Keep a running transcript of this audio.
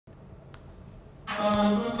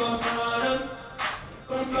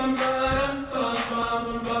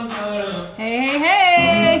Hey, hey,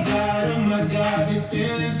 hey.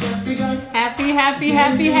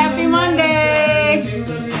 Happy Monday.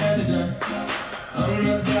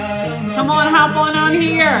 Come on, hop on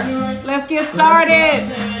here. Let's get started.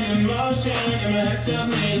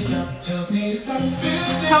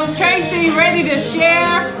 It's Coach Tracy, ready to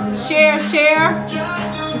share.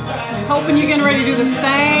 Hoping you're getting ready to do the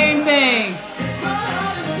same thing.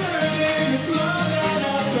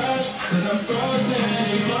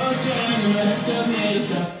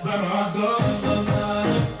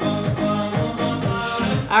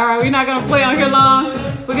 All right, we're not going to play on here long.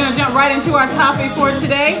 We're going to jump right into our topic for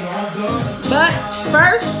today. But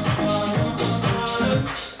first,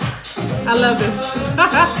 I love this.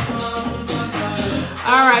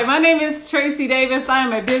 All right, my name is Tracie Davis. I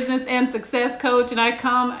am a business and success coach, and I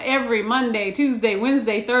come every Monday, Tuesday,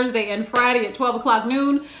 Wednesday, Thursday, and Friday at 12 o'clock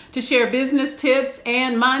noon to share business tips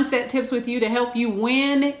and mindset tips with you to help you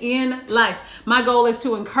win in life. My goal is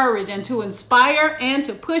to encourage and to inspire and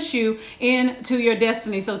to push you into your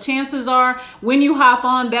destiny. So chances are when you hop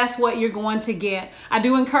on, that's what you're going to get. I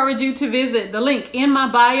do encourage you to visit the link in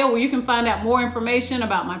my bio where you can find out more information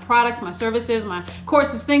about my products, my services, my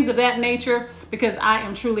courses, things of that nature, because I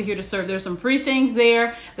am truly here to serve. There's some free things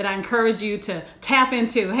there that I encourage you to tap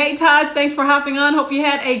into. Hey, Taj, thanks for hopping on. Hope you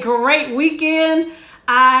had a great weekend.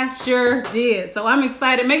 I sure did. So I'm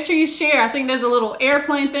excited. Make sure you share. I think there's a little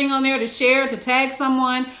airplane thing on there to share, to tag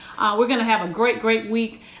someone. We're going to have a great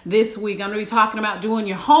week this week. I'm going to be talking about doing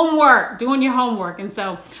your homework. And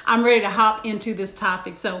so I'm ready to hop into this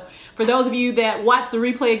topic. So for those of you that watch the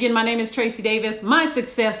replay, again, my name is Tracie Davis,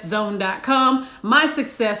 mysucceszone.com.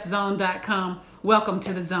 Welcome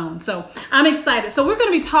to the zone. So I'm excited. So we're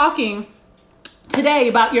going to be talking today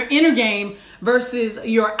about your inner game versus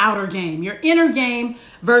your outer game, your inner game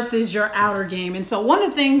versus your outer game. And so one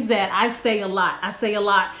of the things that I say a lot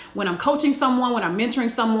when I'm coaching someone, when I'm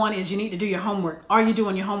mentoring someone, is you need to do your homework. Are you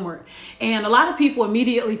doing your homework? And a lot of people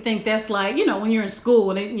immediately think that's like, when you're in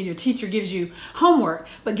school and your teacher gives you homework.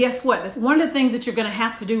 But guess what? One of the things that you're going to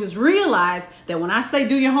have to do is realize that when I say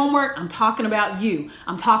do your homework, I'm talking about you.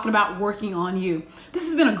 I'm talking about working on you. This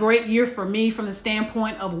has been a great year for me from the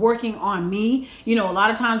standpoint of working on me. A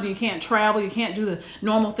lot of times when you can't travel, you can't do the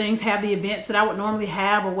normal things, have the events that I would normally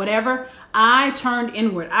have or whatever, I turned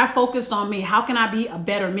inward. I focused on me. How can I be a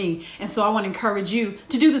better me? And so I want to encourage you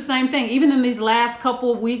to do the same thing. Even in these last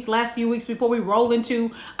few weeks before we roll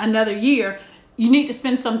into another year, you need to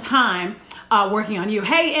spend some time working on you.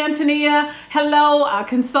 Hey, Antonia. Hello,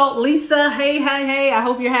 Consult Lisa. Hey. I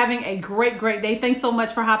hope you're having a great day. Thanks so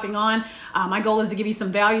much for hopping on. My goal is to give you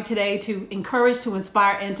some value today, to encourage, to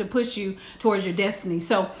inspire, and to push you towards your destiny.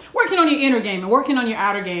 So working on your inner game and working on your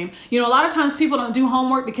outer game. A lot of times people don't do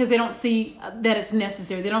homework because they don't see that it's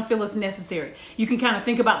necessary. They don't feel it's necessary. You can kind of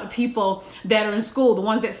think about the people that are in school, the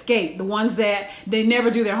ones that skate, the ones that they never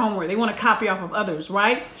do their homework. They want to copy off of others,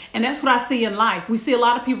 right? And that's what I see in life. We see a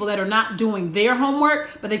lot of people that are not doing their homework,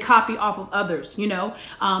 but they copy off of others.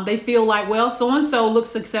 They feel like, well, so-and-so looks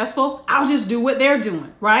successful, I'll just do what they're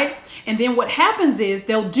doing, right? And then what happens is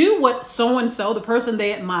they'll do what so-and-so, the person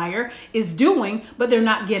they admire, is doing, but they're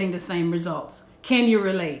not getting the same results. Can you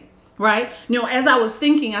relate? Right? As I was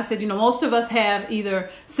thinking, I said, most of us have either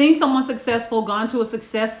seen someone successful, gone to a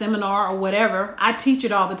success seminar or whatever. I teach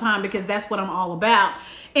it all the time because that's what I'm all about.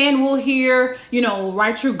 And we'll hear,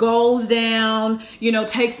 write your goals down,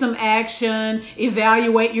 take some action,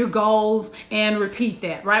 evaluate your goals, and repeat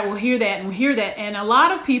that, right? We'll hear that. And a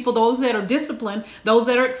lot of people, those that are disciplined, those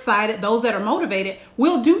that are excited, those that are motivated,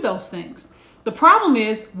 will do those things. The problem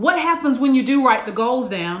is, what happens when you do write the goals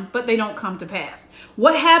down, but they don't come to pass?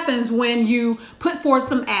 What happens when you put forth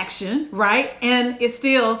some action, right, and it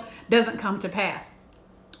still doesn't come to pass?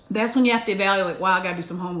 That's when you have to evaluate, wow, I got to do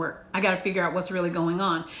some homework. I got to figure out what's really going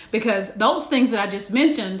on, because those things that I just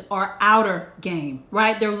mentioned are outer game,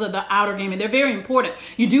 right? Those are the outer game, and they're very important.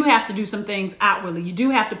 You do have to do some things outwardly. You do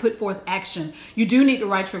have to put forth action. You do need to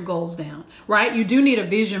write your goals down, right? You do need a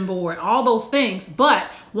vision board, all those things.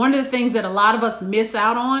 But one of the things that a lot of us miss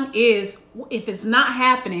out on is if it's not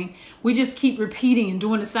happening, we just keep repeating and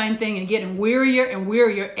doing the same thing and getting wearier and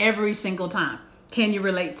wearier every single time. Can you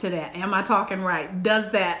relate to that? Am I talking right?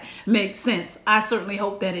 Does that make sense? I certainly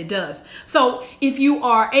hope that it does. So if you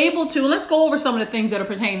are able to, let's go over some of the things that are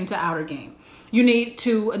pertaining to outer game. You need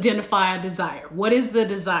to identify a desire. What is the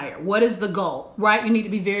desire? What is the goal, right? You need to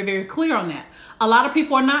be very, very clear on that. A lot of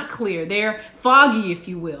people are not clear. They're foggy, if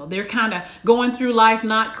you will. They're kind of going through life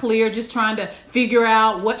not clear, just trying to figure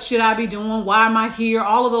out what should I be doing? Why am I here?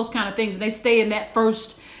 All of those kind of things. And they stay in that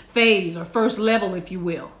first phase or first level, if you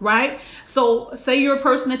will, right? So say you're a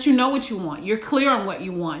person that you know what you want. You're clear on what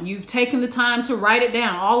you want. You've taken the time to write it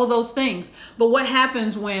down, all of those things. But what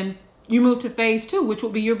happens when you move to phase 2, which will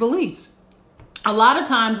be your beliefs? A lot of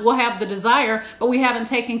times we'll have the desire, but we haven't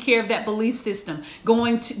taken care of that belief system,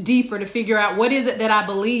 going deeper to figure out what is it that I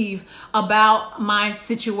believe about my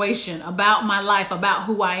situation, about my life, about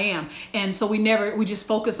who I am. And so we just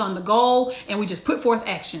focus on the goal and we just put forth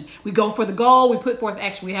action. We go for the goal, we put forth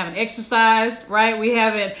action. We haven't exercised, right? We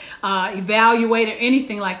haven't evaluated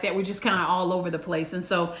anything like that. We're just kind of all over the place. And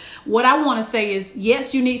so what I want to say is,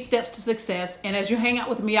 yes, you need steps to success. And as you hang out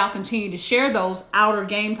with me, I'll continue to share those outer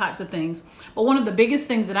game types of things. But one of the biggest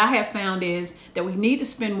things that I have found is that we need to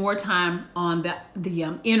spend more time on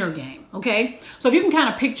the inner game, okay? So if you can kind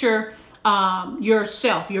of picture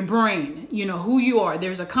yourself, your brain, you know, who you are.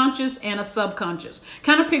 There's a conscious and a subconscious.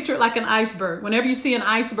 Kind of picture it like an iceberg. Whenever you see an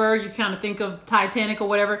iceberg, you kind of think of Titanic or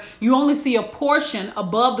whatever. You only see a portion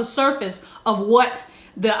above the surface of how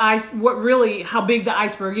big the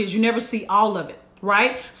iceberg is. You never see all of it,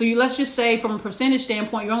 right? So let's just say from a percentage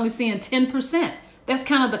standpoint, you're only seeing 10%. That's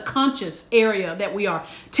kind of the conscious area that we are.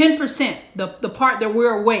 10%, the part that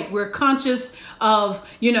we're awake. We're conscious of,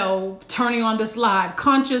 you know, turning on this live,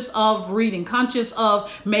 conscious of reading, conscious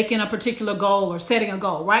of making a particular goal or setting a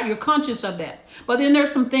goal, right? You're conscious of that. But then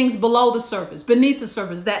there's some things below the surface, beneath the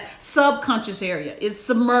surface. That subconscious area is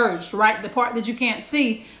submerged, right? The part that you can't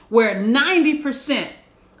see, where 90%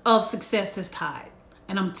 of success is tied.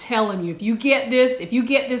 And I'm telling you, if you get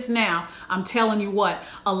this now, I'm telling you what,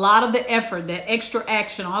 a lot of the effort, that extra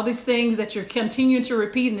action, all these things that you're continuing to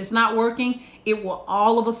repeat and it's not working, it will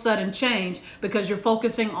all of a sudden change because you're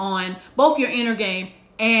focusing on both your inner game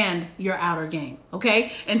and your outer game.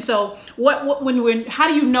 Okay. And so how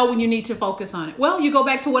do you know when you need to focus on it? Well, you go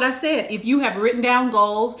back to what I said. If you have written down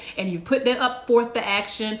goals and you put that up forth the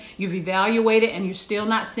action, you've evaluated and you're still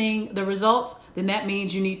not seeing the results, then that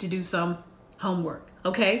means you need to do some homework.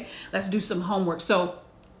 Okay, let's do some homework. So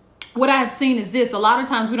what I have seen is this: a lot of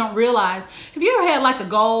times we don't realize, have you ever had like a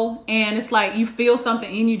goal and it's like you feel something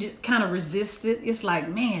and you just kind of resist it? It's like,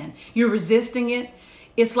 man, you're resisting it.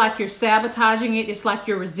 It's like you're sabotaging it. It's like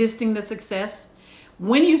you're resisting the success.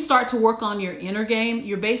 When you start to work on your inner game,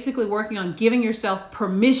 you're basically working on giving yourself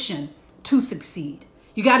permission to succeed.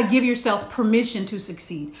 You got to give yourself permission to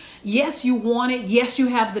succeed. Yes, you want it. Yes, you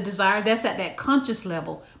have the desire. That's at that conscious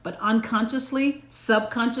level. But unconsciously,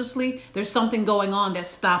 subconsciously, there's something going on that's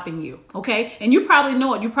stopping you. Okay. And you probably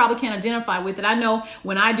know it. You probably can identify with it. I know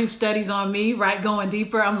when I do studies on me, right, going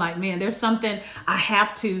deeper, I'm like, man, there's something I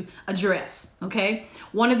have to address. Okay.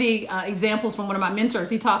 One of the examples from one of my mentors,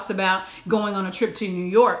 he talks about going on a trip to New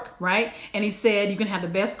York, right? And he said, you can have the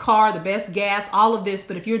best car, the best gas, all of this.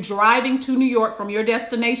 But if you're driving to New York from your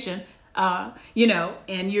destination, you know,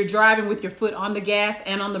 and you're driving with your foot on the gas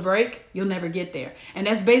and on the brake, you'll never get there. And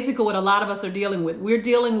that's basically what a lot of us are dealing with. We're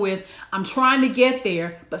dealing with, I'm trying to get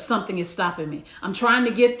there, but something is stopping me. I'm trying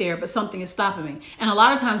to get there, but something is stopping me. And a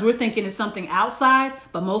lot of times we're thinking it's something outside,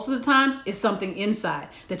 but most of the time it's something inside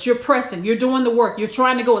that you're pressing. You're doing the work. You're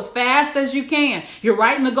trying to go as fast as you can. You're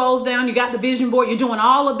writing the goals down. You got the vision board. You're doing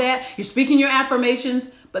all of that. You're speaking your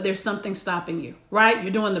affirmations, but there's something stopping you, right?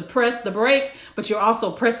 You're doing the brake, but you're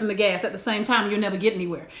also pressing the gas at the same time. You'll never get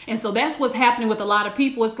anywhere. And so that's what's happening with a lot of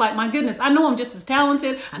people. It's like, my goodness, I know I'm just as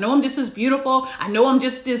talented. I know I'm just as beautiful. I know I'm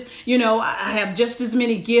just as, you know, I have just as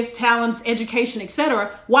many gifts, talents, education,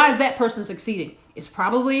 etc. Why is that person succeeding? It's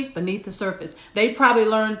probably beneath the surface. They probably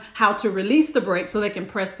learned how to release the brake so they can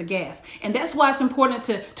press the gas. And that's why it's important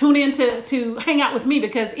to tune in to hang out with me,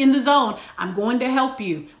 because in the zone, I'm going to help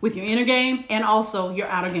you with your inner game and also your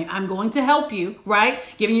outer game. I'm going to help you, right?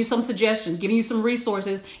 Giving you some suggestions, giving you some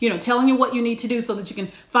resources, you know, telling you what you need to do so that you can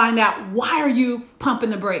find out, why are you pumping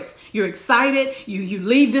the brakes? You're excited. You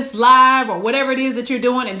leave this live or whatever it is that you're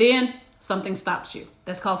doing, and then something stops you.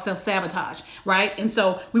 That's called self-sabotage, right? And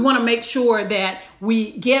so we want to make sure that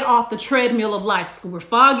we get off the treadmill of life. We're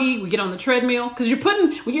foggy, we get on the treadmill, because you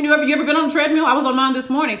ever been on the treadmill? I was on mine this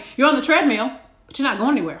morning. You're on the treadmill, but you're not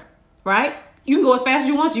going anywhere, right? You can go as fast as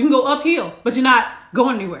you want to. You can go uphill, but you're not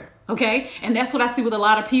going anywhere. Okay. And that's what I see with a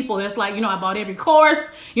lot of people. It's like, you know, I bought every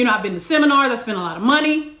course, you know, I've been to seminars, I spent a lot of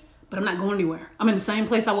money, but I'm not going anywhere. I'm in the same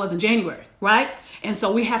place I was in January, right? And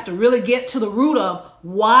so we have to really get to the root of,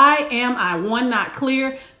 why am I, one, not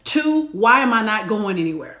clear, two, why am I not going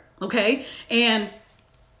anywhere? Okay. And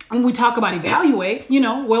when we talk about evaluate, you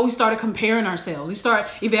know, well, we started comparing ourselves. We start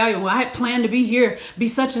evaluating. Well, I had planned to be here, be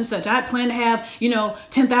such and such. I had planned to have, you know,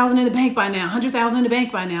 10,000 in the bank by now, 100,000 in the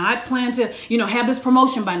bank by now. I'd planned to, you know, have this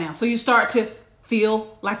promotion by now. So you start to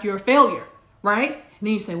feel like you're a failure, right? And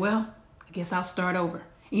then you say, well, I guess I'll start over.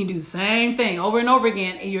 You do the same thing over and over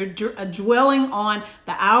again, and you're dwelling on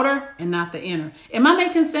the outer and not the inner. Am I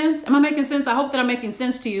making sense? Am I making sense? I hope that I'm making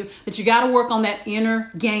sense to you, that you got to work on that inner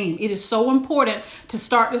game. It is so important to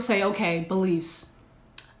start to say, okay, beliefs.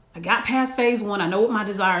 I got past phase one. I know what my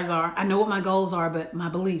desires are. I know what my goals are, but my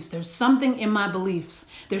beliefs, there's something in my beliefs.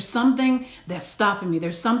 There's something that's stopping me.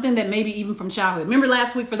 There's something that maybe even from childhood. Remember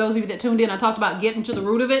last week, for those of you that tuned in, I talked about getting to the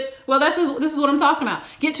root of it. Well, this is what I'm talking about.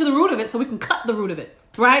 Get to the root of it so we can cut the root of it.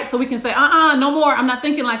 Right? So we can say, no more. I'm not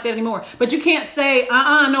thinking like that anymore. But you can't say,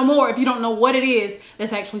 no more if you don't know what it is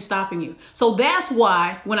that's actually stopping you. So that's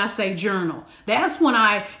why when I say journal, that's when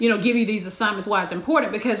I, give you these assignments, why it's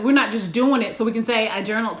important, because we're not just doing it so we can say, I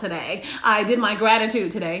journaled today. I did my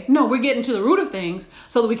gratitude today. No, we're getting to the root of things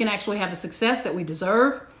so that we can actually have the success that we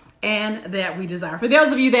deserve and that we desire. For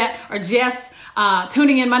those of you that are just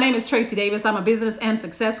tuning in, my name is Tracie Davis. I'm a business and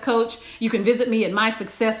success coach. You can visit me at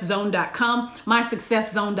mysuccesszone.com,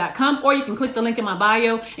 mysuccesszone.com, or you can click the link in my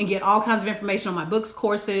bio and get all kinds of information on my books,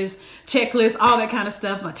 courses, checklists, all that kind of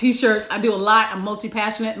stuff, my t-shirts. I do a lot. I'm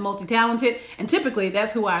multi-passionate and multi-talented, and typically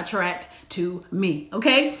that's who I attract to me.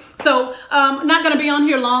 Okay, so not going to be on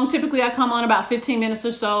here long. Typically I come on about 15 minutes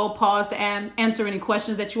or so, pause to answer any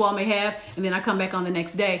questions that you all may have, and then I come back on the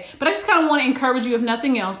next day. But I just kind of want to encourage you, if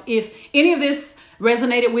nothing else, if any of this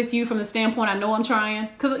resonated with you from the standpoint, I know I'm trying,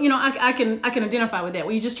 because I can identify with that.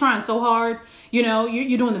 Well, you're just trying so hard, you're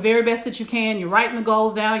doing the very best that you can, you're writing the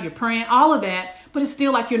goals down, you're praying, all of that, but it's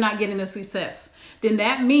still like you're not getting the success. Then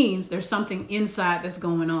that means there's something inside that's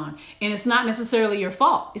going on. And it's not necessarily your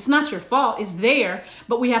fault. It's not your fault. It's there,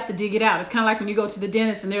 but we have to dig it out. It's kind of like when you go to the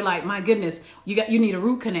dentist and they're like, my goodness, you need a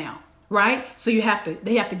root canal, right? So they have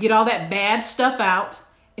to get all that bad stuff out,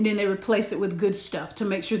 and then they replace it with good stuff to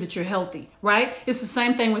make sure that you're healthy, right? It's the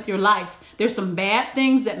same thing with your life. There's some bad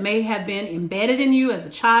things that may have been embedded in you as a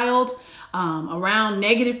child, around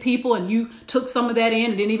negative people, and you took some of that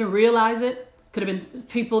in and didn't even realize it. Could have been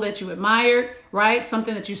people that you admired, right?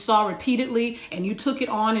 Something that you saw repeatedly and you took it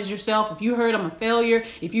on as yourself. If you heard I'm a failure,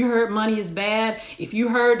 if you heard money is bad, if you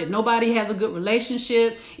heard that nobody has a good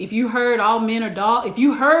relationship, if you heard all men are dogs, if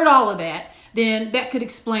you heard all of that, then that could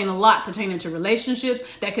explain a lot pertaining to relationships.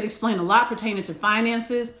 That could explain a lot pertaining to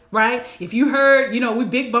finances, right? If you heard, we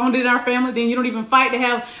big boned in our family, then you don't even fight to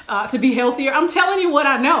have, to be healthier. I'm telling you what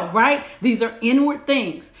I know, right? These are inward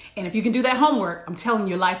things. And if you can do that homework, I'm telling you,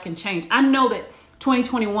 your life can change. I know that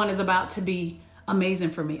 2021 is about to be amazing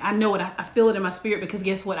for me. I know it. I feel it in my spirit, because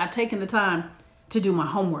guess what? I've taken the time to do my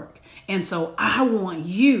homework. And so I want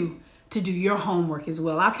you to do your homework as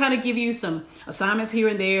well. I'll kind of give you some assignments here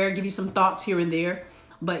and there, give you some thoughts here and there,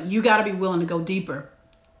 but you got to be willing to go deeper,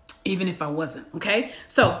 even if I wasn't. Okay.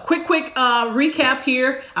 So quick recap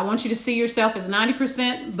here. I want you to see yourself as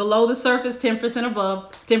 90% below the surface, 10%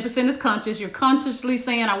 above. 10% is conscious. You're consciously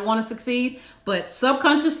saying, I want to succeed, but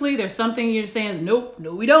subconsciously there's something you're saying is, nope,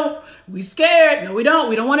 no, we don't. We scared. No, we don't.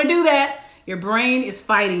 We don't want to do that. Your brain is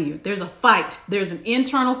fighting you. There's a fight. There's an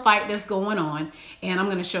internal fight that's going on, and I'm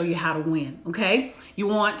going to show you how to win, okay? You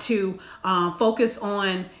want to focus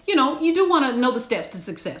on, you do want to know the steps to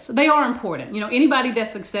success. They are important. Anybody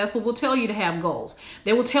that's successful will tell you to have goals.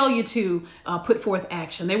 They will tell you to put forth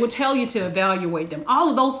action. They will tell you to evaluate them. All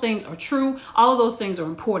of those things are true. All of those things are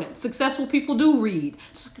important. Successful people do read.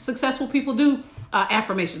 Successful people do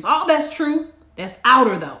affirmations. All that's true. That's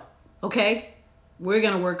outer though, okay? We're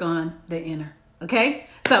going to work on the inner. Okay.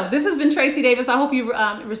 So this has been Tracie Davis. I hope you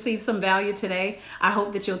received some value today. I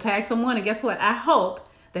hope that you'll tag someone. And guess what? I hope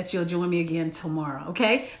that you'll join me again tomorrow.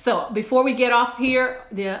 Okay. So before we get off here,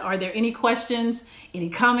 are there any questions,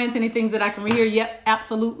 any comments, any things that I can read here? Yep,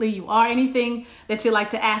 absolutely. You are. Anything that you'd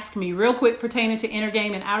like to ask me real quick pertaining to inner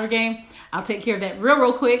game and outer game? I'll take care of that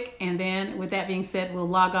real quick. And then with that being said, we'll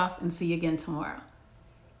log off and see you again tomorrow.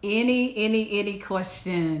 Any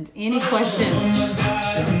questions? Any questions?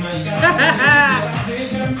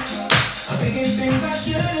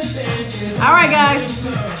 All right, guys.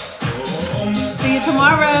 See you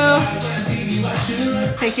tomorrow.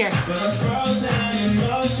 Take care.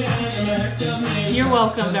 You're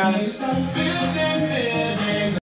welcome, darling.